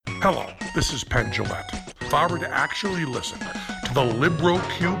Hello, this is Penn Jillette. If I were to actually listen to the Libro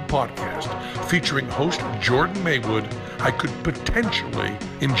Cube podcast featuring host Jordan Maywood, I could potentially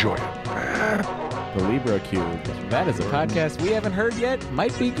enjoy it. The Libro Cube. That is a podcast we haven't heard yet.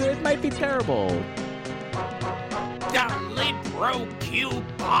 Might be good, might be terrible. The Libro Cube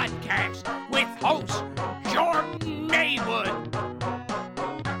podcast with host Jordan Maywood.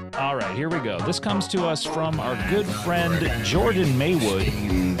 All right, here we go. This comes to us from our good friend Jordan Maywood.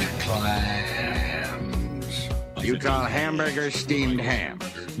 Steamed clams. You call hamburgers steamed ham?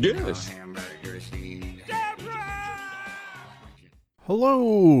 Yes.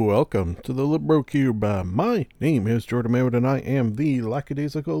 Hello, welcome to the Libro Cube. My name is Jordan Maywood, and I am the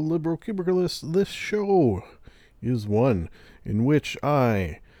lackadaisical Libro Cubicalist. This show is one in which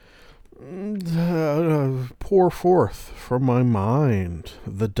I pour forth from my mind,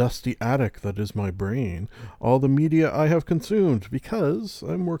 the dusty attic that is my brain, all the media I have consumed, because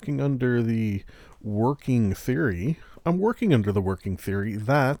I'm working under the working theory.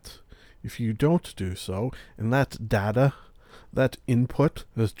 That if you don't do so, and that data, that input,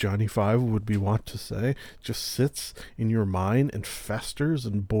 as Johnny Five would be wont to say, just sits in your mind and festers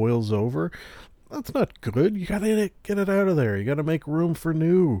and boils over, that's not good. You gotta get it out of there. You gotta make room for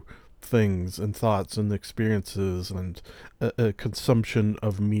new things and thoughts and experiences and consumption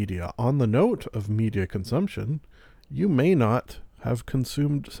of media. On the note of media consumption, you may not have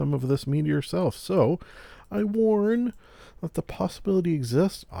consumed some of this media yourself, so I warn that the possibility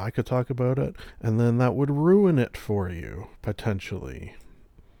exists. I could talk about it, and then that would ruin it for you, potentially.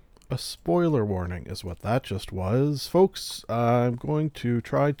 A spoiler warning is what that just was. Folks, I'm going to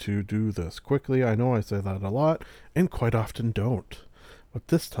try to do this quickly. I know I say that a lot, and quite often don't. But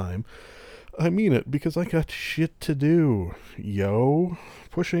this time, I mean it, because I got shit to do. Yo.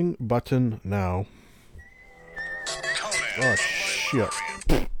 Pushing button now. Oh, shit.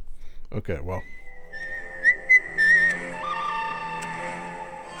 Okay, well.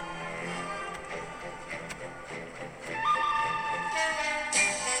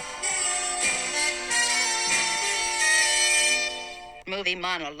 Movie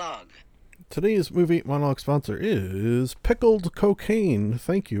Monologue. Today's movie monologue sponsor is Pickled Cocaine.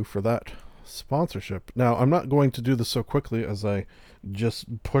 Thank you for that sponsorship. Now, I'm not going to do this so quickly as I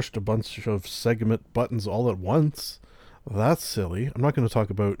just pushed a bunch of segment buttons all at once. That's silly. I'm not going to talk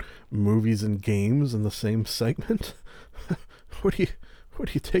about movies and games in the same segment. What do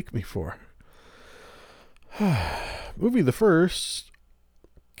you take me for? Movie the first,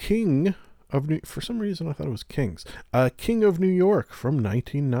 King of New... For some reason, I thought it was Kings. King of New York from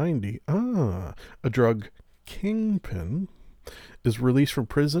 1990. A drug kingpin is released from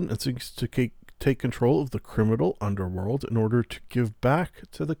prison and seeks to take control of the criminal underworld in order to give back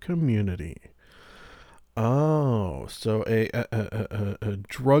to the community. Oh, so a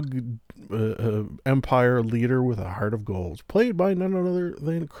drug empire leader with a heart of gold, played by none other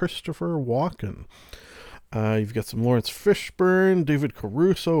than Christopher Walken. You've got some Lawrence Fishburne, David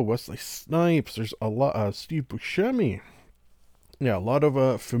Caruso, Wesley Snipes. There's a lot, Steve Buscemi. Yeah, a lot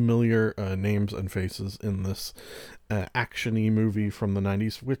of familiar names and faces in this action-y movie from the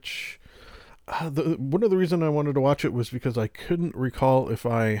 90s, which one of the reasons I wanted to watch it was because I couldn't recall if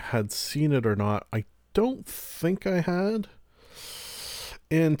I had seen it or not. I don't think I had.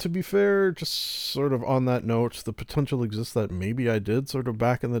 And to be fair, just sort of on that note, the potential exists that maybe I did sort of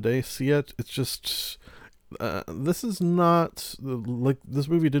back in the day see it. It's just... this is not like this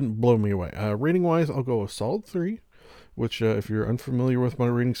movie didn't blow me away. Rating wise, I'll go a solid 3, which if you're unfamiliar with my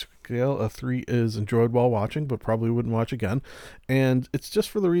rating scale, a 3 is enjoyed while watching, but probably wouldn't watch again. And it's just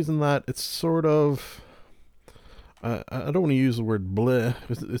for the reason that it's sort of, I don't want to use the word bleh.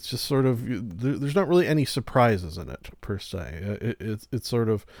 It's just sort of, there's not really any surprises in it per se. It sort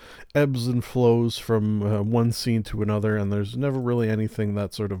of ebbs and flows from one scene to another, and there's never really anything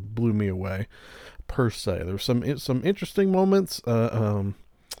that sort of blew me away per se. There's some interesting moments.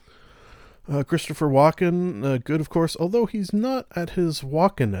 Christopher Walken, good of course, although he's not at his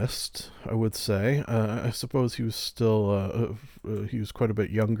Walkenest, I would say. I suppose he was still he was quite a bit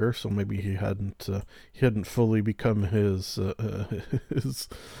younger, so maybe he hadn't fully become his his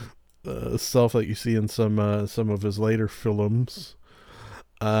self that you see in some of his later films.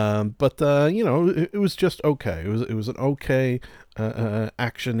 But it was just okay. It was an okay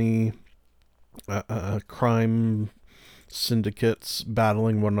action-y crime syndicates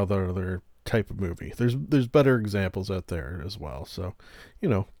battling one another type of movie. There's better examples out there as well. So,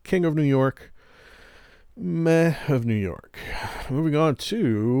 King of New York, meh of New York. Moving on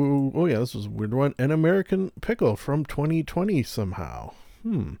to, this was a weird one, An American Pickle from 2020 somehow.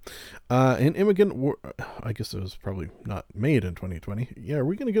 An Immigrant I guess it was probably not made in 2020. Yeah, are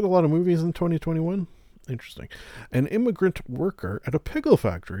we going to get a lot of movies in 2021? Interesting. An immigrant worker at a pickle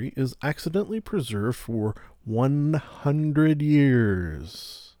factory is accidentally preserved for 100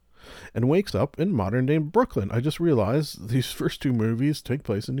 years and wakes up in modern-day Brooklyn. I just realized these first two movies take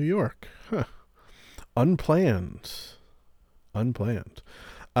place in New York. Huh. Unplanned.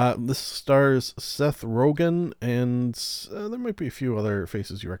 This stars Seth Rogen, and there might be a few other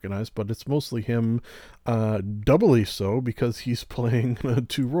faces you recognize, but it's mostly him, doubly so because he's playing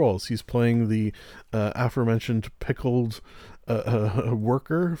two roles. He's playing the aforementioned pickled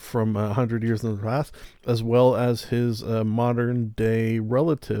worker from 100 years in the past, as well as his modern-day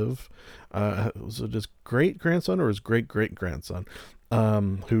relative, was it his great-grandson or his great-great-grandson,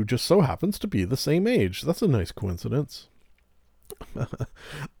 who just so happens to be the same age. That's a nice coincidence.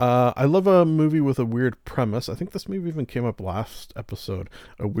 I love a movie with a weird premise. I think this movie even came up last episode.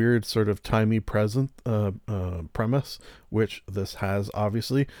 A weird sort of timey present premise, which this has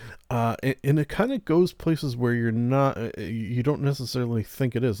obviously, and it kind of goes places where you don't necessarily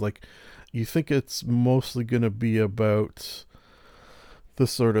think it is. Like, you think it's mostly going to be about the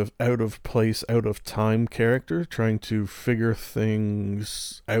sort of out of place, out of time character trying to figure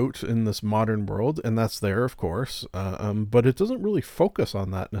things out in this modern world, and that's there, of course, but it doesn't really focus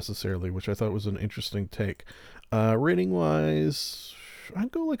on that necessarily, which I thought was an interesting take. Rating wise,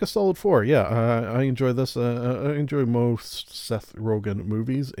 I'd go like a solid 4. Yeah, I enjoy this. I enjoy most Seth Rogen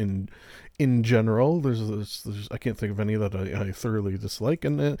movies in general. There's I can't think of any that I thoroughly dislike,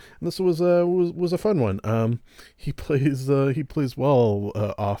 and this was a fun one. He plays well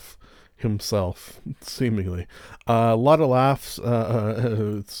off himself, seemingly. A lot of laughs,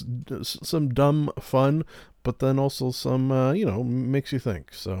 it's some dumb fun, but then also some makes you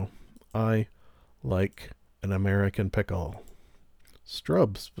think. So I like an American Pickle.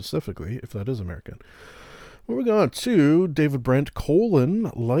 Strub specifically, if that is American. Moving on to David Brent,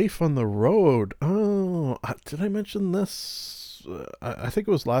 Life on the Road. Oh, did I mention this? I think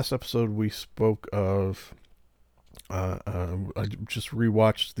it was last episode we spoke of. I just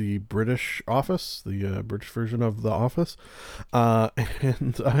rewatched the British Office, the British version of The Office,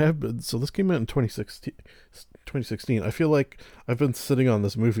 and I have been. So this came out in 2016. I feel like I've been sitting on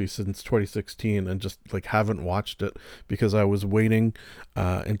this movie since 2016 and just like haven't watched it because I was waiting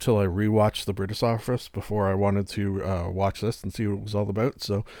until I rewatched the British Office before I wanted to watch this and see what it was all about.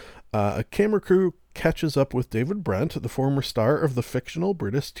 So a camera crew catches up with David Brent, the former star of the fictional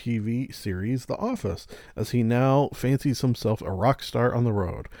British TV series The Office, as he now fancies himself a rock star on the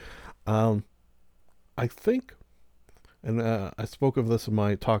road. I think, and I spoke of this in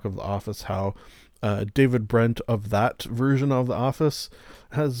my talk of The Office, how David Brent of that version of The Office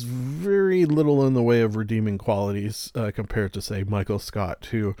has very little in the way of redeeming qualities compared to, say, Michael Scott,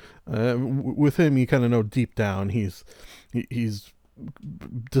 who with him you kind of know deep down he's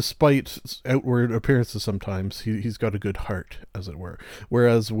despite outward appearances sometimes he's got a good heart, as it were,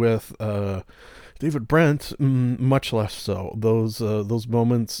 whereas with David Brent, much less so. Those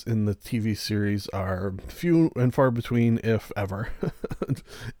moments in the TV series are few and far between, if ever.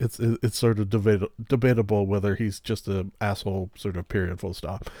 It's sort of debatable whether he's just an asshole, sort of, period, full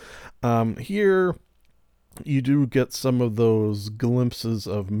stop. Here you do get some of those glimpses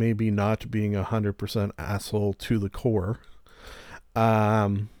of maybe not being 100% asshole to the core.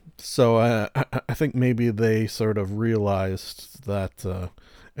 So I think maybe they sort of realized that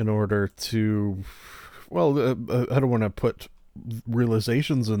in order to, well, I don't want to put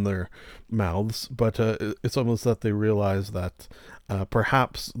realizations in their mouths, but it's almost that they realize that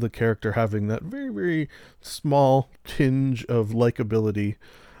perhaps the character having that very, very small tinge of likability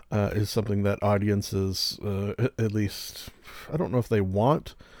is something that audiences, at least, I don't know if they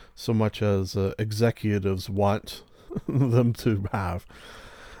want so much as executives want them to have.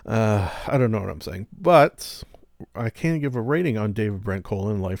 I don't know what I'm saying, but I can't give a rating on David Brent,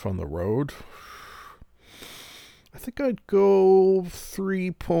 Life on the Road. I think I'd go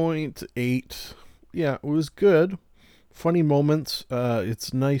 3.8. Yeah, it was good. Funny moments.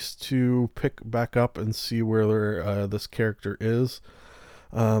 It's nice to pick back up and see where this character is.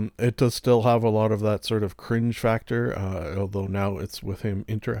 It does still have a lot of that sort of cringe factor, although now it's with him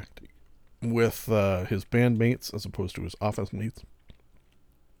interacting with his bandmates as opposed to his office mates.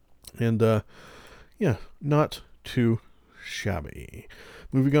 And yeah, not too shabby.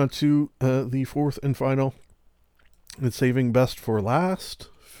 Moving on to the fourth and final and saving best for last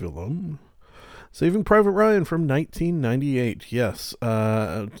film, Saving Private Ryan from 1998. Yes.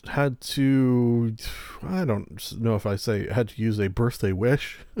 Had to, I don't know if I say had to use a birthday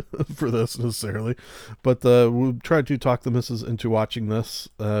wish for this necessarily, but we tried to talk the missus into watching this.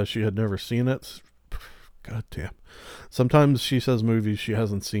 She had never seen it. God damn. Sometimes she says movies she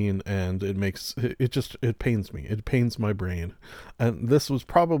hasn't seen, and it pains me. It pains my brain. And this was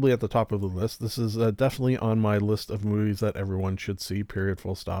probably at the top of the list. This is definitely on my list of movies that everyone should see, period,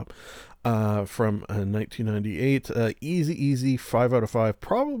 full stop. From 1998. Easy 5 out of 5.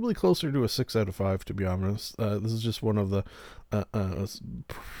 Probably closer to a 6 out of 5, to be honest. This is just one of the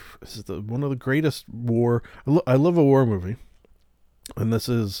one of the greatest war. I love a war movie, and this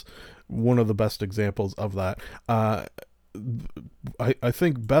is one of the best examples of that. I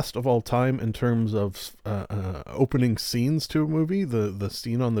think best of all time in terms of opening scenes to a movie, the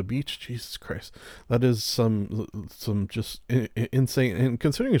scene on the beach. Jesus Christ, that is some just insane, and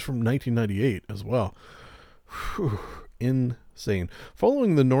considering it's from 1998 as well. Whew, insane.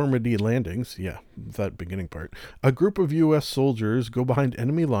 Following the Normandy landings, that beginning part, a group of U.S. soldiers go behind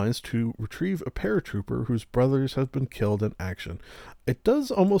enemy lines to retrieve a paratrooper whose brothers have been killed in action. It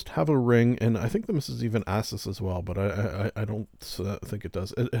does almost have a ring, and I think the missus even asked this as well, but I don't think it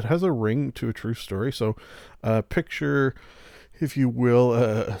does. It has a ring to a true story, so picture, if you will,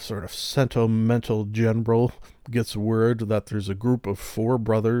 a sort of sentimental general gets word that there's a group of 4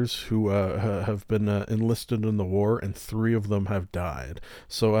 brothers who have been enlisted in the war, and 3 of them have died.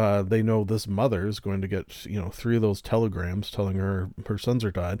 So they know this mother is going to get 3 of those telegrams telling her sons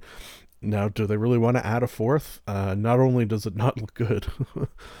are died. Now, do they really want to add a 4th? Not only does it not look good,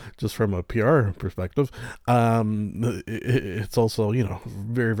 just from a PR perspective, it's also,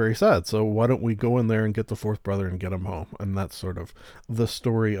 very, very sad. So why don't we go in there and get the 4th brother and get him home? And that's sort of the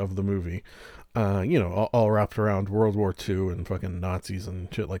story of the movie. All wrapped around World War II and fucking Nazis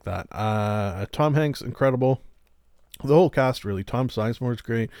and shit like that. Tom Hanks, incredible. The whole cast, really. Tom Sizemore's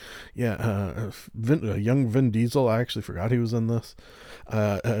great. Yeah, young Vin Diesel. I actually forgot he was in this.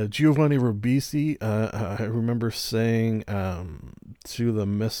 Giovanni Ribisi. I remember saying to the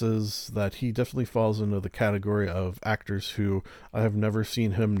missus that he definitely falls into the category of actors who I have never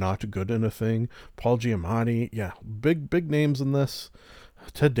seen him not good in a thing. Paul Giamatti. Yeah, big names in this.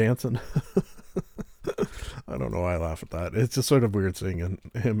 Ted Danson. I don't know why I laugh at that. It's just sort of weird seeing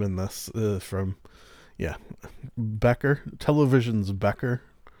him in this from... Yeah, Becker, television's Becker.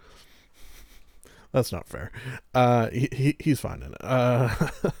 That's not fair. He's fine in it.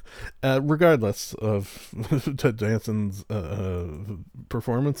 Regardless of Ted Danson's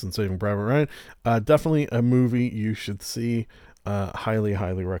performance in Saving Private Ryan, definitely a movie you should see. Highly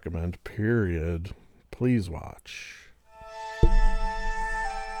recommend. Period. Please watch.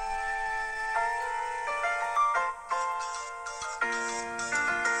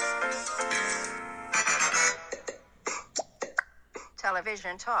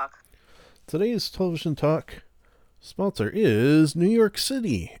 Television talk. Today's television talk sponsor is New York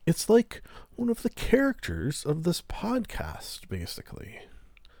City. It's like one of the characters of this podcast, basically,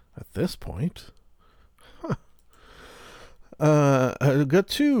 at this point. I got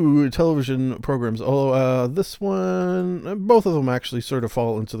 2 television programs, although this one, both of them actually sort of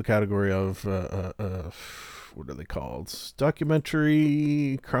fall into the category of what are they called?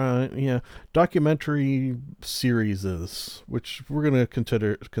 Documentary series, which we're gonna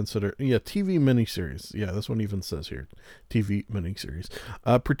consider. TV miniseries. Yeah, this one even says here, TV miniseries.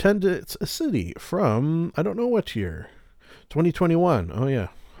 Pretend It's a City from I don't know what year, 2021. Oh yeah,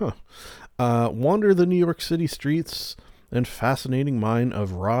 wander the New York City streets and fascinating mind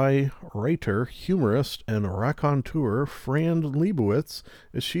of writer, humorist, and raconteur Fran Lebowitz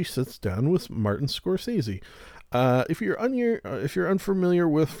as she sits down with Martin Scorsese. If you're unfamiliar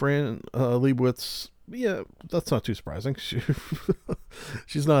with Fran Lebowitz, yeah, that's not too surprising.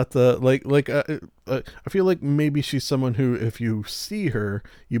 She's not I feel like maybe she's someone who, if you see her,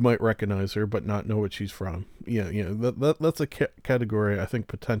 you might recognize her, but not know what she's from. That's a category I think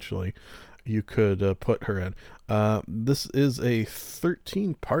potentially you could put her in. This is a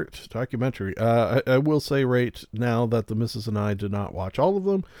 13-part documentary. I will say right now that the missus and I did not watch all of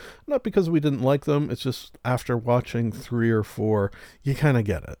them, not because we didn't like them. It's just after watching 3 or 4, you kind of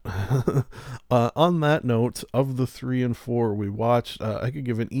get it. On that note, of the 3 and 4 we watched, I could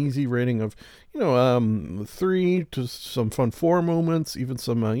give an easy rating of 3 to some fun 4 moments, even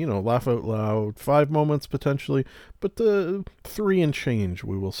some laugh out loud 5 moments potentially, but the 3 and change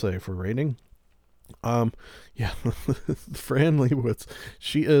we will say for rating. Yeah, Fran Lebowitz,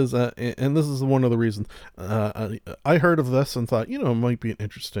 she is, and this is one of the reasons, I heard of this and thought, it might be an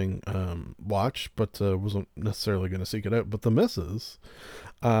interesting watch, but wasn't necessarily going to seek it out. But the missus,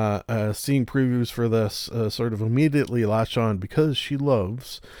 seeing previews for this, sort of immediately latched on because she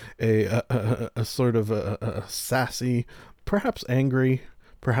loves a sort of a sassy, perhaps angry,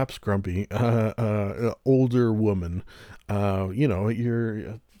 perhaps grumpy, older woman.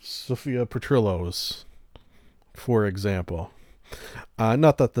 Your Sophia Petrillo's, for example.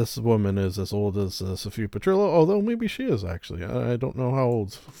 Not that this woman is as old as Sophia Petrillo, although maybe she is actually. I don't know how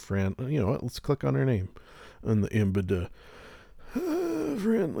old Fran. You know what? Let's click on her name in the IMDb.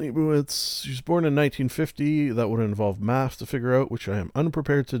 Fran Lebowitz. She was born in 1950. That would involve math to figure out, which I am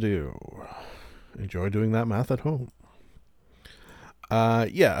unprepared to do. Enjoy doing that math at home.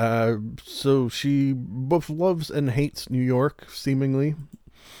 So she both loves and hates New York, seemingly.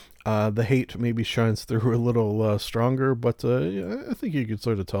 The hate maybe shines through a little stronger, but I think you could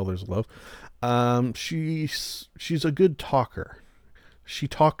sort of tell there's love. She's a good talker. She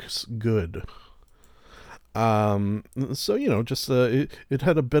talks good. So just it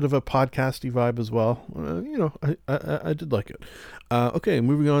had a bit of a podcasty vibe as well. I did like it. Okay,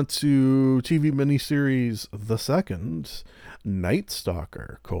 moving on to TV miniseries The Second, Night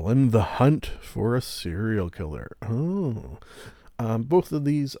Stalker: The Hunt for a Serial Killer. Both of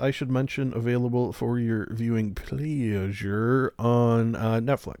these, I should mention, available for your viewing pleasure on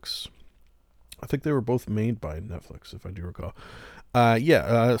Netflix. I think they were both made by Netflix, if I do recall.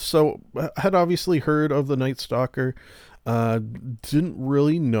 So I had obviously heard of the Night Stalker. Didn't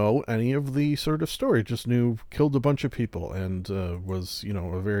really know any of the sort of story. Just knew killed a bunch of people and was,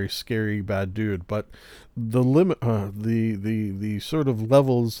 a very scary bad dude. But the limit, the sort of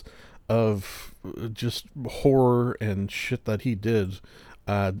levels of just horror and shit that he did,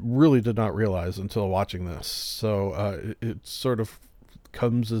 really did not realize until watching this. So it sort of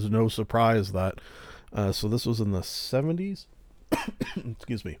comes as no surprise that so this was in the 70s.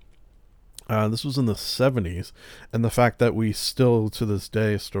 Excuse me. This was in the 70s, and the fact that we still to this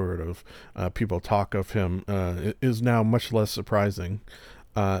day sort of people talk of him is now much less surprising.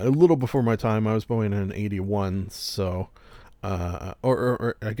 A little before my time. I was born in 81, so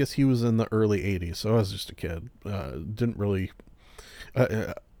or I guess he was in the early 80s, so I was just a kid. Didn't really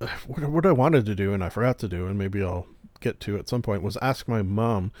what I wanted to do and I forgot to do, and maybe I'll get to at some point, was ask my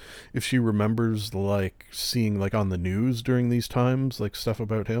mom if she remembers like seeing like on the news during these times like stuff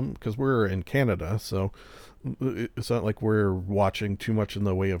about him, because we're in Canada, so it's not like we're watching too much in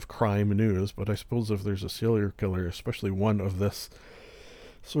the way of crime news. But I suppose if there's a serial killer, especially one of this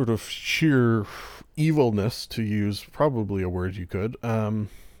sort of sheer evilness, to use probably a word you could,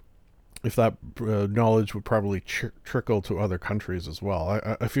 if that knowledge would probably trickle to other countries as well.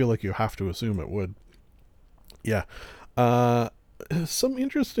 I feel like you have to assume it would. Yeah. Some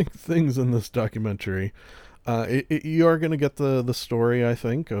interesting things in this documentary. You are going to get the story, I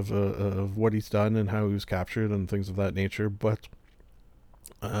think, of what he's done and how he was captured and things of that nature. But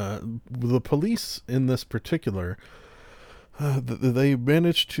the police in this particular, they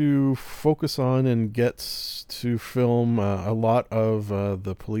managed to focus on and get to film a lot of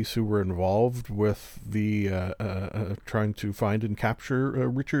the police who were involved with the trying to find and capture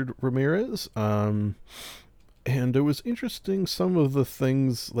Richard Ramirez. And it was interesting, some of the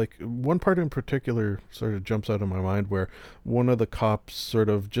things, like one part in particular sort of jumps out of my mind, where one of the cops sort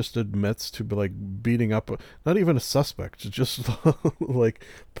of just admits to like beating up, not even a suspect, just like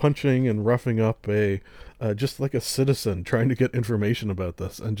punching and roughing up just like a citizen trying to get information about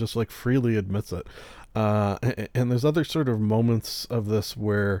this, and just like freely admits it. And there's other sort of moments of this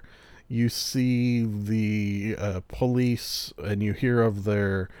where you see the police and you hear of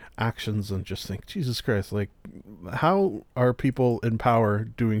their actions and just think, Jesus Christ, like, how are people in power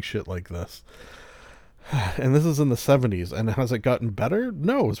doing shit like this? And this is in the 70s, and has it gotten better?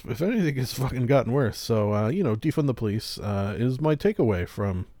 No, if anything, it's fucking gotten worse. So, defund the police is my takeaway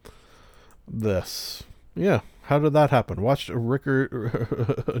from this. Yeah, how did that happen? Watched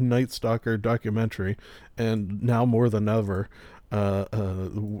a Night Stalker documentary, and now more than ever,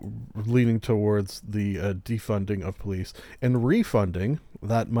 leaning towards the defunding of police and refunding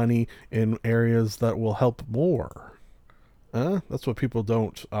that money in areas that will help more. That's what people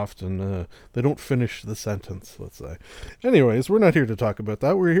don't often, they don't finish the sentence, let's say. Anyways, we're not here to talk about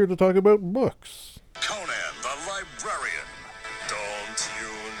that. We're here to talk about books. Conan the Librarian. Don't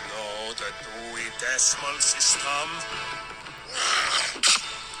you know the Dewey Decimal System?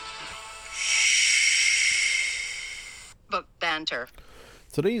 Book banter.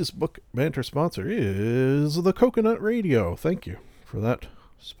 Today's book banter sponsor is the Coconut Radio. Thank you for that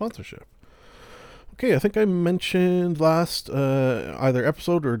sponsorship. Okay, I think I mentioned last either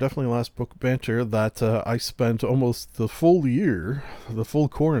episode or definitely last book banter that I spent almost the full year, the full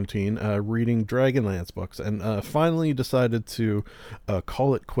quarantine, reading Dragonlance books, and finally decided to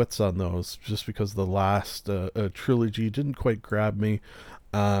call it quits on those just because the last trilogy didn't quite grab me.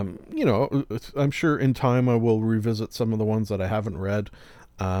 I'm sure in time I will revisit some of the ones that I haven't read.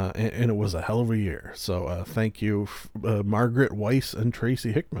 And it was a hell of a year. So thank you, Margaret Weiss and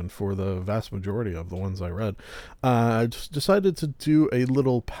Tracy Hickman, for the vast majority of the ones I read. I just decided to do a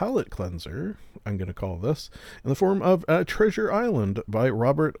little palate cleanser, I'm going to call this, in the form of Treasure Island by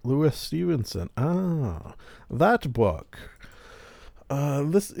Robert Louis Stevenson. That book.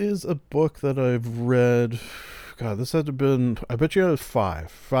 This is a book that I've read... God, this had to have been, I bet you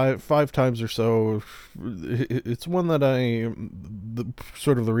five times or so. It's one that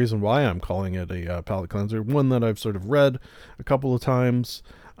sort of the reason why I'm calling it a palate cleanser, one that I've sort of read a couple of times.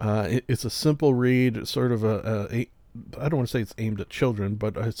 It's a simple read, sort of I don't want to say it's aimed at children,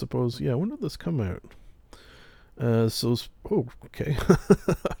 but I suppose, when did this come out? Okay.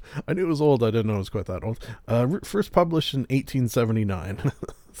 I knew it was old. I didn't know it was quite that old. First published in 1879.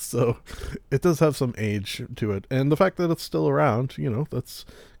 So it does have some age to it. And the fact that it's still around, that's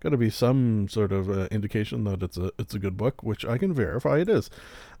got to be some sort of indication that it's a good book, which I can verify it is.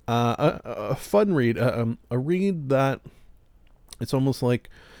 A fun read, a read that it's almost like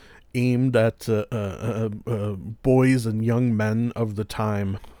aimed at boys and young men of the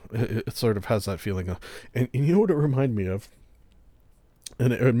time. It sort of has that feeling of, and you know what it reminded me of?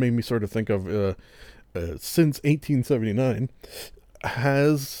 And it made me sort of think of, since 1879,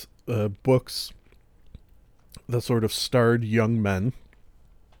 has books that sort of starred young men,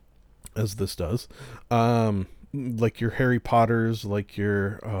 as this does. Like your Harry Potters, like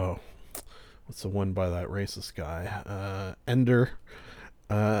your, what's the one by that racist guy? Ender.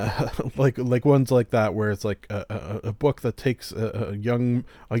 Like ones like that, where it's like a book that takes a young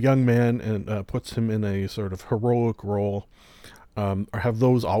man and puts him in a sort of heroic role. Or have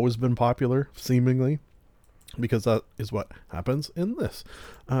those always been popular, seemingly? Because that is what happens in this.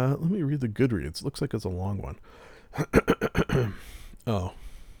 Let me read the Goodreads. Looks like it's a long one. Oh.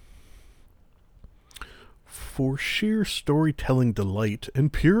 For sheer storytelling delight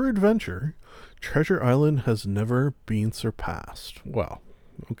and pure adventure, Treasure Island has never been surpassed. Well,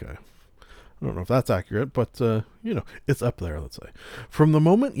 okay. I don't know if that's accurate, but, it's up there, let's say. From the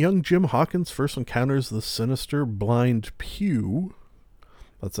moment young Jim Hawkins first encounters the sinister blind Pew,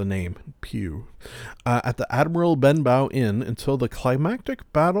 that's a name, Pew, at the Admiral Benbow Inn until the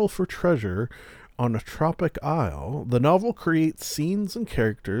climactic battle for treasure on a tropic isle, the novel creates scenes and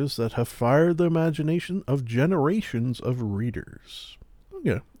characters that have fired the imagination of generations of readers.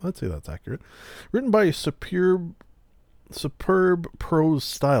 Yeah, I'd say that's accurate. Written by a superb prose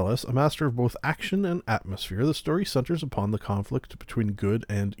stylist, a master of both action and atmosphere, the story centers upon the conflict between good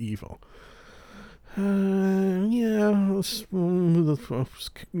and evil. Meh.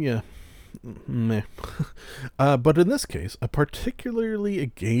 But in this case, a particularly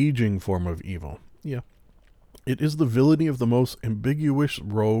engaging form of evil. Yeah. It is the villainy of the most ambiguous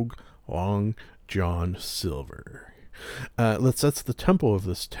rogue, Long John Silver. That sets the tempo of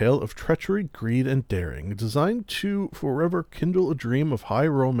this tale of treachery, greed, and daring, designed to forever kindle a dream of high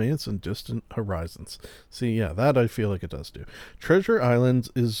romance and distant horizons. See, that I feel like it does do. Treasure Island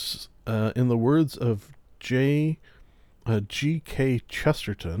is, in the words of G.K.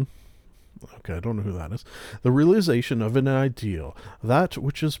 Chesterton, okay, I don't know who that is, the realization of an ideal, that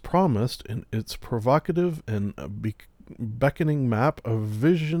which is promised in its provocative and beckoning map of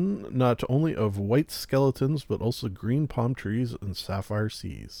vision, not only of white skeletons but also green palm trees and sapphire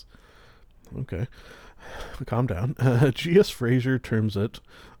seas. Okay, calm down. G.S. Fraser terms it,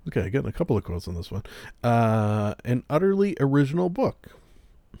 okay, getting a couple of quotes on this one, an utterly original book.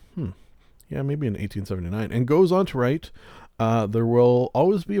 Maybe in 1879, and goes on to write, there will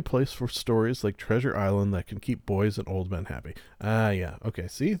always be a place for stories like Treasure Island that can keep boys and old men happy. Okay,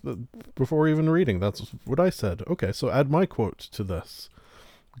 see, before even reading, that's what I said. Okay, so add my quote to this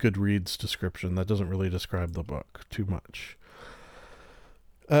Goodreads description. That doesn't really describe the book too much.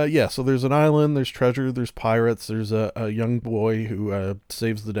 So there's an island, there's treasure, there's pirates, there's a young boy who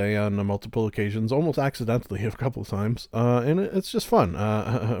saves the day on multiple occasions, almost accidentally a couple of times, and it's just fun,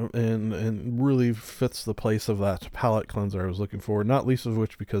 and really fits the place of that palate cleanser I was looking for, not least of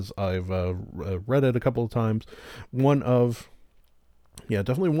which because I've read it a couple of times.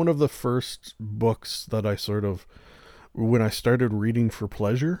 Definitely one of the first books that I sort of, when I started reading for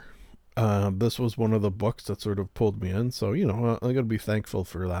pleasure, this was one of the books that sort of pulled me in. So, I got to be thankful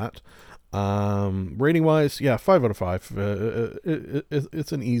for that. Rating wise, yeah, 5 out of 5.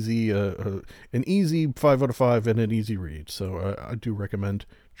 It's an easy 5 out of 5 and an easy read. So I do recommend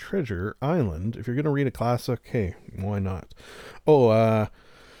Treasure Island. If you're going to read a classic, hey, why not?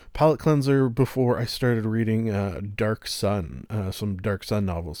 Palette cleanser before I started reading Dark Sun, some Dark Sun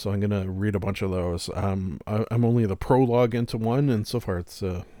novels. So I'm going to read a bunch of those. I'm only the prologue into one, and so far it's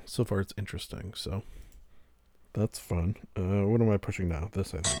interesting. So that's fun. What am I pushing now?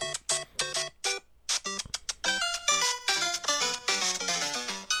 This, I think.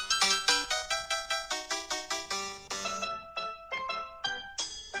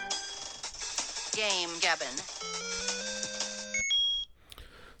 Game Gabbin.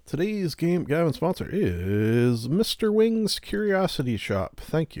 Today's Game Gabbin sponsor is Mr. Wing's Curiosity Shop.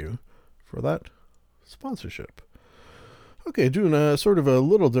 Thank you for that sponsorship. Okay, doing a sort of a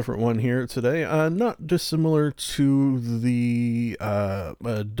little different one here today. Not dissimilar to the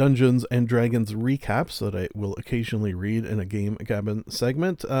Dungeons and Dragons recaps that I will occasionally read in a Game Gabbin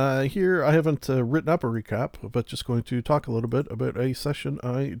segment. Here I haven't written up a recap, but just going to talk a little bit about a session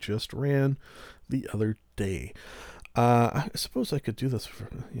I just ran the other day. I suppose I could do this for,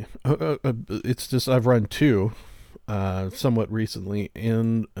 it's just I've run two somewhat recently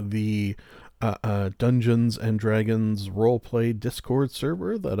in the Dungeons and Dragons roleplay Discord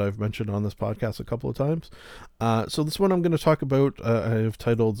server that I've mentioned on this podcast a couple of times. So this one I'm going to talk about I've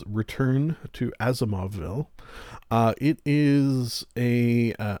titled Return to Asimoville. It is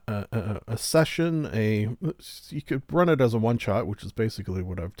a session, you could run it as a one-shot, which is basically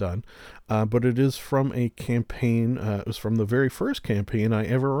what I've done, but it is from a campaign. It was from the very first campaign I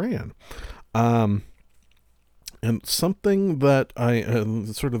ever ran. And something that I,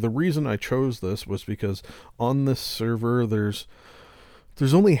 sort of the reason I chose this was because on this server, there's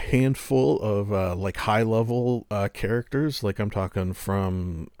only a handful of, like high level, characters. Like I'm talking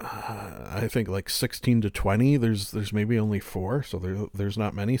from, I think like 16 to 20, there's maybe only 4. So there's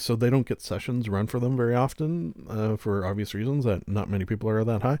not many. So they don't get sessions run for them very often, for obvious reasons that not many people are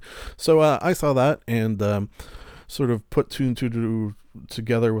that high. So, I saw that and, sort of put two and two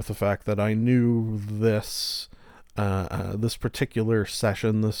together with the fact that I knew this particular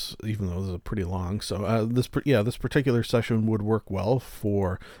session, even though this is pretty long, so this particular session would work well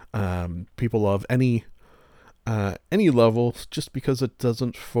for people of any level, just because it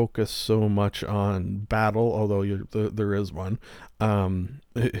doesn't focus so much on battle, although there is one.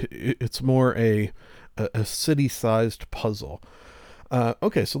 It's more a city-sized puzzle.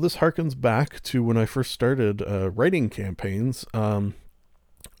 Okay, so this harkens back to when I first started writing campaigns.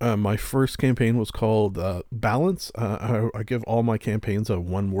 My first campaign was called Balance. I give all my campaigns a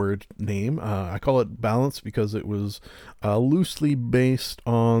one-word name. I call it Balance because it was loosely based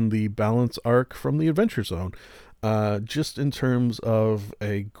on the Balance arc from the Adventure Zone, just in terms of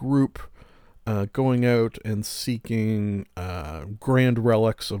a group going out and seeking grand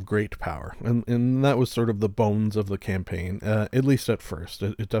relics of great power. And that was sort of the bones of the campaign, at least at first.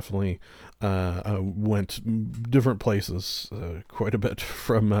 It definitely went different places quite a bit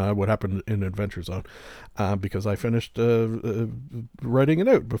from what happened in Adventure Zone, because I finished writing it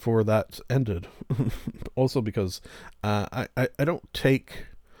out before that ended. Also because I don't take...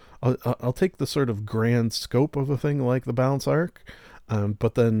 I'll take the sort of grand scope of a thing like the Balance arc,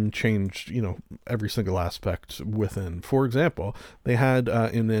 but then changed, every single aspect within. For example, they had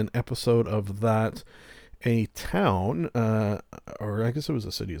in an episode of that a town, or I guess it was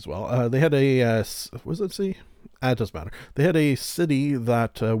a city as well. They had was it a city? It doesn't matter. They had a city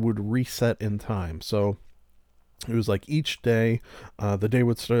that would reset in time. So it was like each day, the day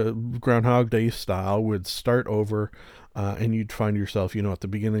would start, Groundhog Day style, would start over, and you'd find yourself, at the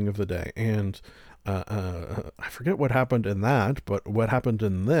beginning of the day. And I forget what happened in that, but what happened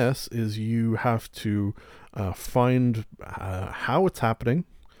in this is you have to find how it's happening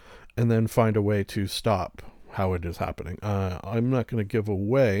and then find a way to stop how it is happening. I'm not going to give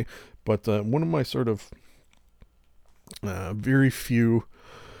away, but one of my sort of very few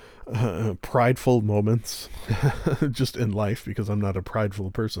prideful moments just in life, because I'm not a prideful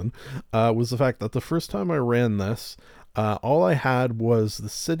person, was the fact that the first time I ran this, all I had was the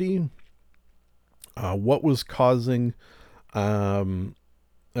city, what was causing the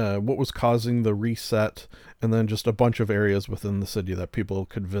reset, and then just a bunch of areas within the city that people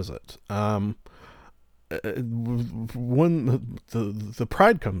could visit. The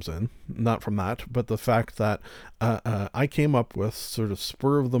pride comes in, not from that, but the fact that I came up with, sort of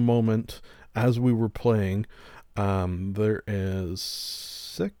spur of the moment as we were playing, there is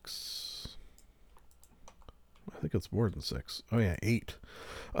 6, I think it's more than 6. Oh yeah, 8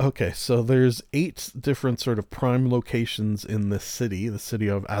 Okay, so there's 8 different sort of prime locations in this city, the city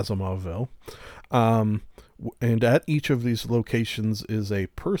of Asimoville. And at each of these locations is a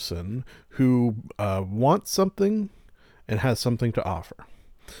person who wants something and has something to offer.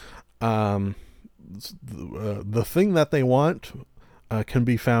 The thing that they want can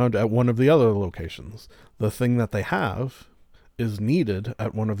be found at one of the other locations. The thing that they have is needed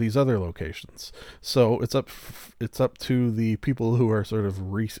at one of these other locations. So it's up to the people who are sort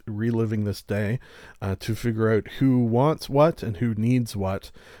of reliving this day to figure out who wants what and who needs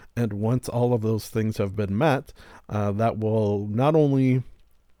what. And once all of those things have been met, that will not only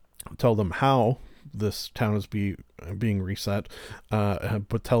tell them how this town is being reset,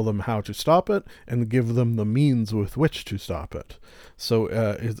 but tell them how to stop it and give them the means with which to stop it. So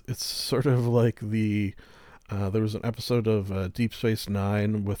it's sort of like there was an episode of Deep Space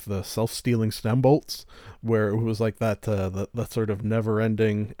Nine with the self-stealing stem bolts, where it was like that sort of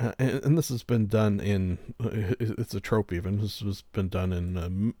never-ending, and this has been done in, it's a trope even, this has been done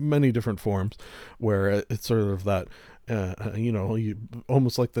in many different forms, where it's sort of that, you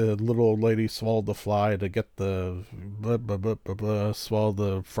almost like the little old lady swallowed the fly to get the swallowed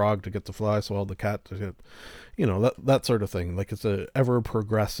the frog to get the fly, swallowed the cat to get, that sort of thing. Like it's a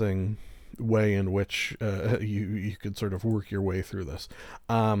ever-progressing way in which you could sort of work your way through this.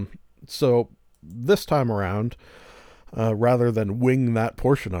 So this time around, rather than wing that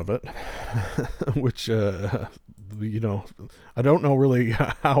portion of it, which I don't know really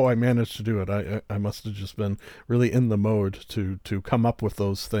how I managed to do it. I must have just been really in the mode to come up with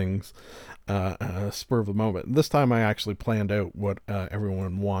those things spur of the moment. This time I actually planned out what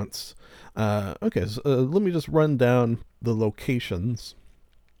everyone wants. Okay, so let me just run down the locations.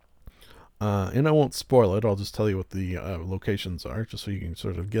 And I won't spoil it. I'll just tell you what the locations are, just so you can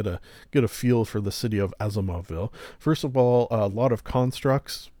sort of get a feel for the city of Asimoville. First of all, a lot of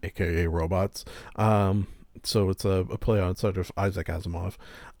constructs, aka robots. So it's a play on sort of Isaac Asimov.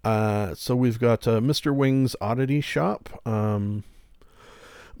 So we've got Mr. Wing's Oddity Shop.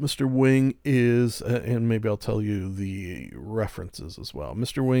 Mr. Wing is, and maybe I'll tell you the references as well.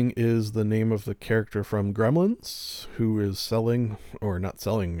 Mr. Wing is the name of the character from Gremlins, who is selling, or not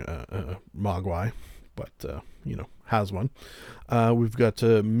selling, Mogwai, but, has one. We've got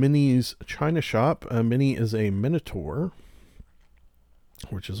Minnie's China Shop. Minnie is a Minotaur,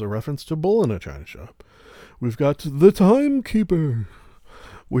 which is a reference to Bull in a China Shop. We've got The Timekeeper,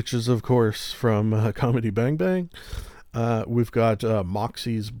 which is, of course, from Comedy Bang Bang. We've got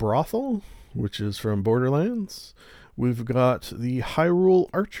Moxie's Brothel, which is from Borderlands. We've got the Hyrule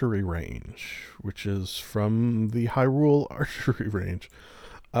Archery Range, which is from the Hyrule Archery Range.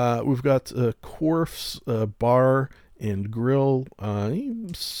 We've got Quarf's Bar and Grill,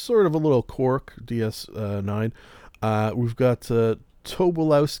 sort of a little Quark, DS9. We've got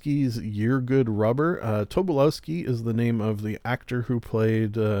Tobolowski's Year Good Rubber. Tobolowski is the name of the actor who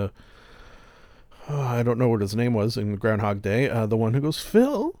played... I don't know what his name was in Groundhog Day. The one who goes,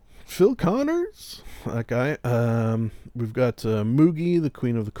 Phil Connors, that guy. We've got Moogie, the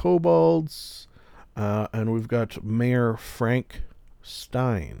Queen of the Kobolds, and we've got Mayor Frank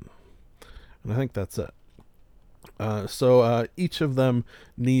Stein. And I think that's it. So each of them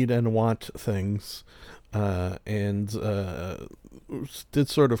need and want things, and did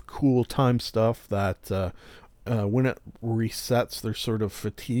sort of cool time stuff that when it resets, there's sort of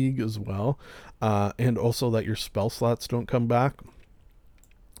fatigue as well, and also that your spell slots don't come back.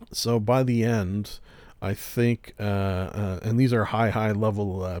 So by the end, I think, and these are high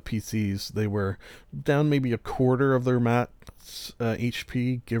level PCs, they were down maybe a quarter of their max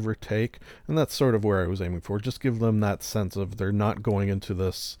HP, give or take, and that's sort of where I was aiming for. Just give them that sense of they're not going into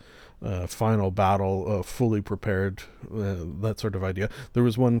this final battle fully prepared, that sort of idea. There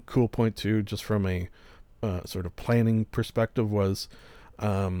was one cool point too, just from a sort of planning perspective, was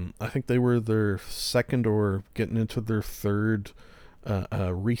I think they were their second or getting into their third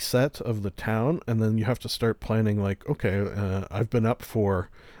reset of the town, and then you have to start planning like, okay, I've been up for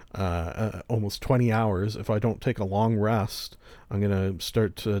almost 20 hours. If I don't take a long rest, I'm going to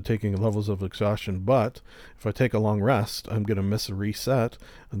start taking levels of exhaustion, but if I take a long rest, I'm going to miss a reset,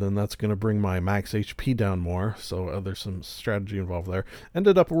 and then that's going to bring my max HP down more. So there's some strategy involved there.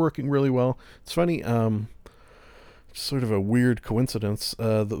 Ended up working really well. It's funny, sort of a weird coincidence.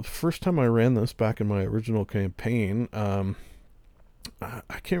 The first time I ran this back in my original campaign, I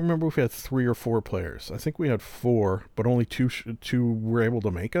can't remember if we had 3 or 4 players. I think we had 4, but only two were able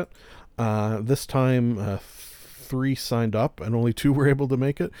to make it. This time, 3 signed up, and only 2 were able to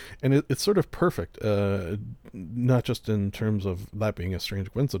make it. And it's sort of perfect, not just in terms of that being a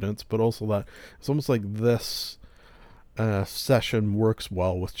strange coincidence, but also that it's almost like this session works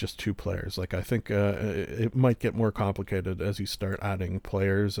well with just 2 players. Like, I think it might get more complicated as you start adding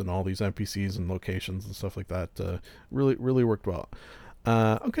players and all these NPCs and locations and stuff like that. Really worked well.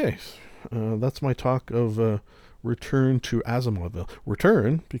 Okay, that's my talk of Return to Asimoville.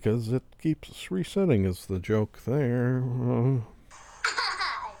 Return, because it keeps resetting is the joke there.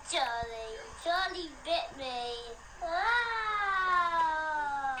 Charlie bit me.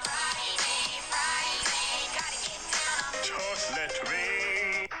 Just let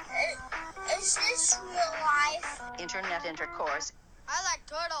me. Is this real life? Internet intercourse. I like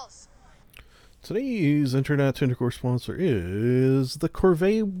turtles. Today's Internet Intercourse sponsor is the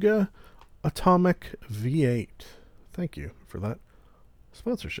Corvega Atomic V8. Thank you for that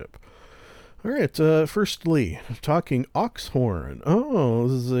sponsorship. All right, firstly, talking Oxhorn. Oh,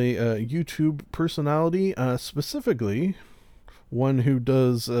 this is a YouTube personality, specifically one who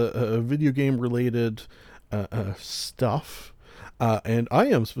does video game related stuff. And I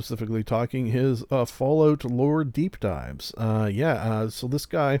am specifically talking his Fallout lore deep dives. So this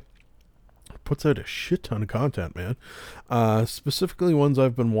guy puts out a shit ton of content, man. Specifically, ones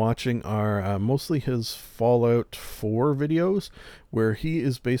I've been watching are mostly his Fallout 4 videos, where he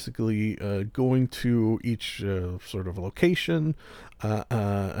is basically going to each sort of location.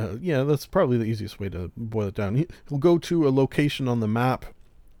 That's probably the easiest way to boil it down. He'll go to a location on the map,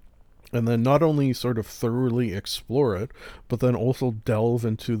 and then not only sort of thoroughly explore it, but then also delve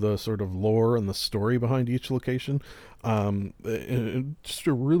into the sort of lore and the story behind each location. Just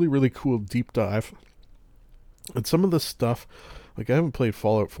a really cool deep dive. And some of the stuff, like, I haven't played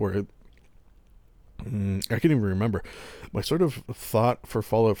Fallout 4. I can't even remember. My sort of thought for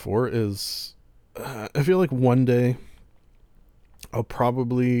Fallout 4 is, I feel like one day I'll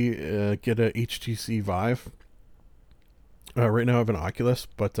probably get a HTC Vive. Right now I have an Oculus,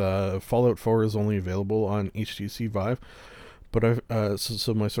 but Fallout 4 is only available on HTC Vive. But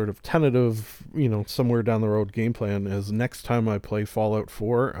so my sort of tentative, somewhere down the road game plan is next time I play Fallout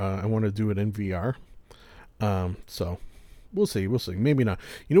 4, I want to do it in VR. So we'll see. Maybe not.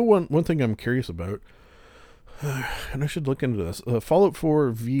 One thing I'm curious about, and I should look into this. Fallout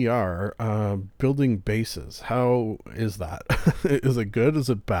 4 VR, building bases. How is that? Is it good? Is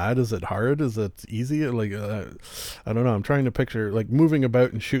it bad? Is it hard? Is it easy? Like, I don't know. I'm trying to picture, like, moving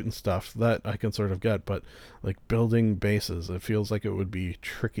about and shooting stuff that I can sort of get, but like building bases, it feels like it would be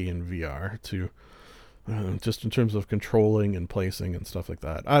tricky in VR to, just in terms of controlling and placing and stuff like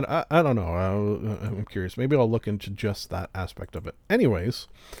that. I don't know. I'm curious. Maybe I'll look into just that aspect of it. Anyways,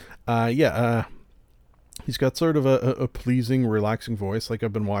 he's got sort of a pleasing, relaxing voice. Like,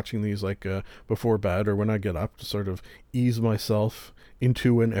 I've been watching these like before bed or when I get up to sort of ease myself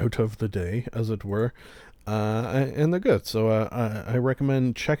into and out of the day, as it were. And they're good. So I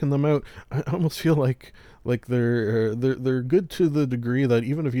recommend checking them out. I almost feel like they're good to the degree that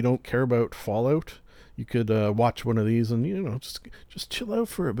even if you don't care about Fallout, you could watch one of these and just chill out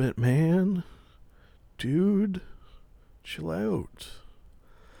for a bit, man. Dude, chill out.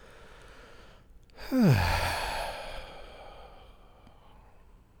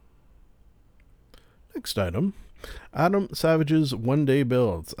 Next item, Adam Savage's one-day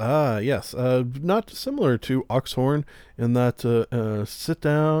builds. Yes, not dissimilar to Oxhorn in that sit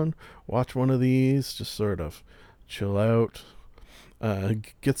down, watch one of these, just sort of chill out,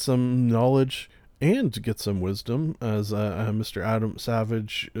 get some knowledge and get some wisdom as Mr. Adam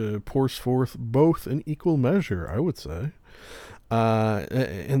Savage pours forth both in equal measure, I would say.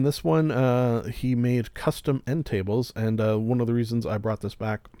 In this one, he made custom end tables, and one of the reasons I brought this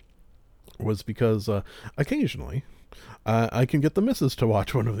back was because occasionally I can get the missus to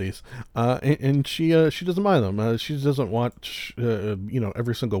watch one of these, and she doesn't mind them. She doesn't watch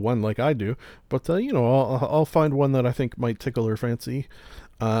every single one like I do, but I'll find one that I think might tickle her fancy,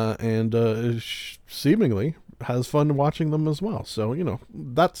 and seemingly has fun watching them as well. So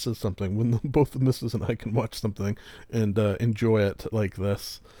that says something when both the missus and I can watch something and enjoy it like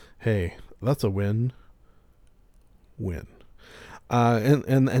this. Hey, that's a win.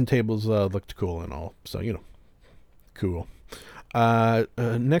 And tables looked cool and all, so cool.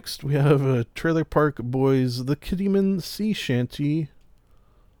 Next we have Trailer Park Boys, the Kittyman Sea Shanty.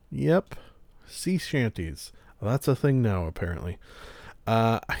 Yep, sea shanties. That's a thing now, apparently.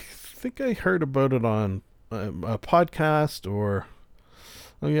 I think I heard about it on a podcast, or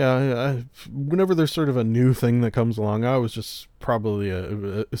whenever there's sort of a new thing that comes along, I always just probably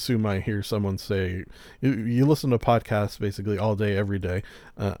assume I hear someone say, you listen to podcasts basically all day, every day.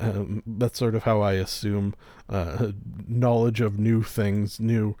 That's sort of how I assume knowledge of new things,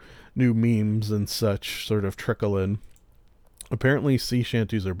 new memes and such sort of trickle in. Apparently sea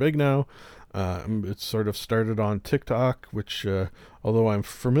shanties are big now. It sort of started on TikTok, which, although I'm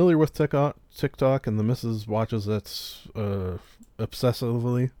familiar with TikTok and the missus watches it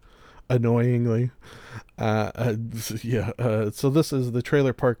obsessively, annoyingly. So this is the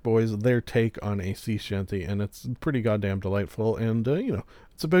Trailer Park Boys, their take on a sea shanty, and it's pretty goddamn delightful. And,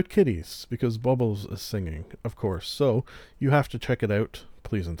 it's about kitties, because Bubbles is singing, of course. So you have to check it out.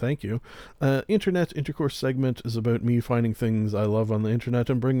 Please and thank you. Internet Intercourse segment is about me finding things I love on the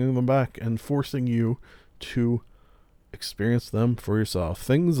internet and bringing them back and forcing you to experience them for yourself.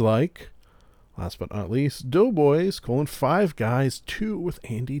 Things like, last but not least, Doughboys, 5 Guys 2 with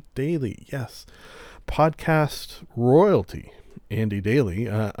Andy Daly. Yes. Podcast royalty, Andy Daly,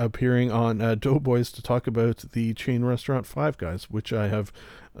 appearing on Doughboys to talk about the chain restaurant 5 Guys, which I have,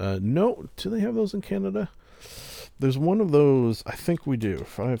 do they have those in Canada? There's one of those, I think we do.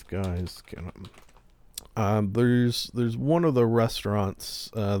 5 Guys. There's one of the restaurants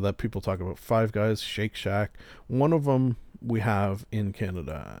that people talk about. 5 Guys, Shake Shack. One of them we have in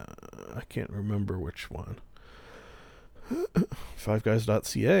Canada. I can't remember which one.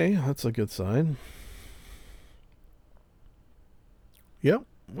 5guys.ca. That's a good sign. Yep.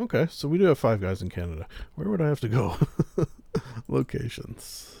 Okay, so we do have 5 Guys in Canada. Where would I have to go?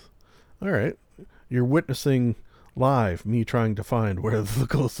 Locations. All right. You're witnessing live me trying to find where the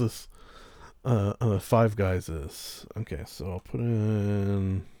closest 5 Guys is. Okay, so I'll put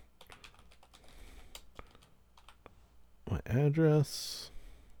in my address.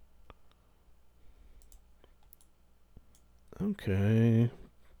 Okay.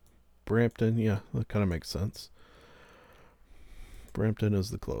 Brampton, yeah, that kind of makes sense. Brampton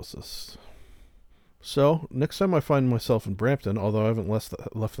is the closest. So, next time I find myself in Brampton, although I haven't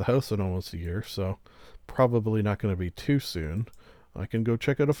left the house in almost a year, so probably not going to be too soon, I can go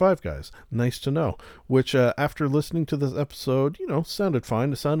check out a 5 Guys. Nice to know. Which, after listening to this episode, sounded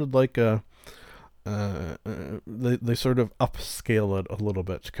fine. It sounded like they sort of upscale it a little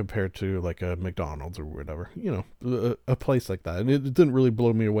bit compared to like a McDonald's or whatever. A place like that. And it didn't really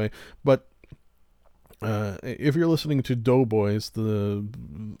blow me away. But if you're listening to Doughboys, the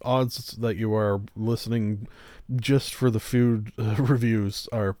odds that you are listening just for the food reviews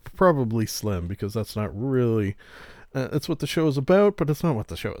are probably slim, because that's not really... it's what the show is about, but it's not what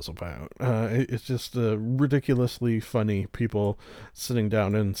the show is about. It's just ridiculously funny people sitting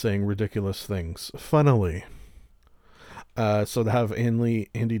down and saying ridiculous things, funnily. So to have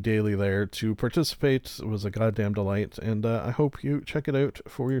Andy Daly there to participate was a goddamn delight, and I hope you check it out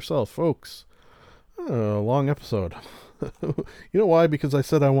for yourself, folks. Long episode. You know why? Because I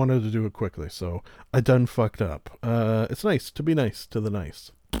said I wanted to do it quickly, so I done fucked up. It's nice to be nice to the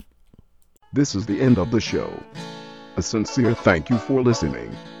nice. This is the end of the show. A sincere thank you for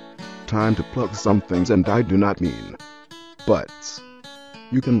listening. Time to plug some things, and I do not mean butts.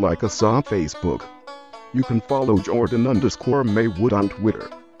 You can like us on Facebook. You can follow Jordan_Maywood on Twitter.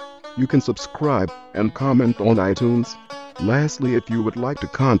 You can subscribe and comment on iTunes. Lastly, if you would like to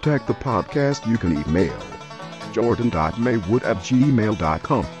contact the podcast, you can email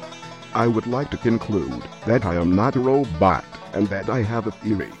jordan.maywood@gmail.com. I would like to conclude that I am not a robot and that I have a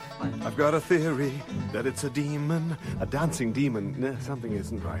theory. I've got a theory that it's a demon, a dancing demon. Nah, something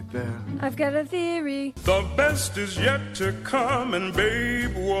isn't right there. I've got a theory. The best is yet to come, and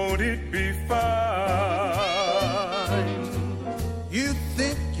babe, won't it be fine? You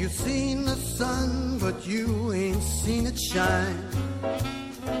think you've seen the sun, but you ain't seen it shine.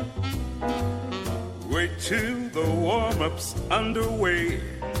 Wait till the warm-up's underway.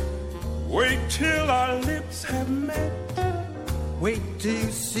 Wait till our lips have met. Wait till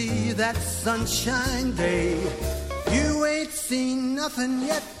you see that sunshine day. You ain't seen nothing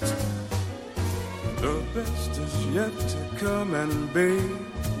yet. The best is yet to come, and babe,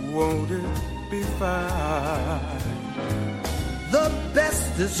 won't it be fine? The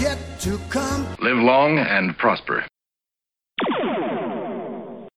best is yet to come. Live long and prosper.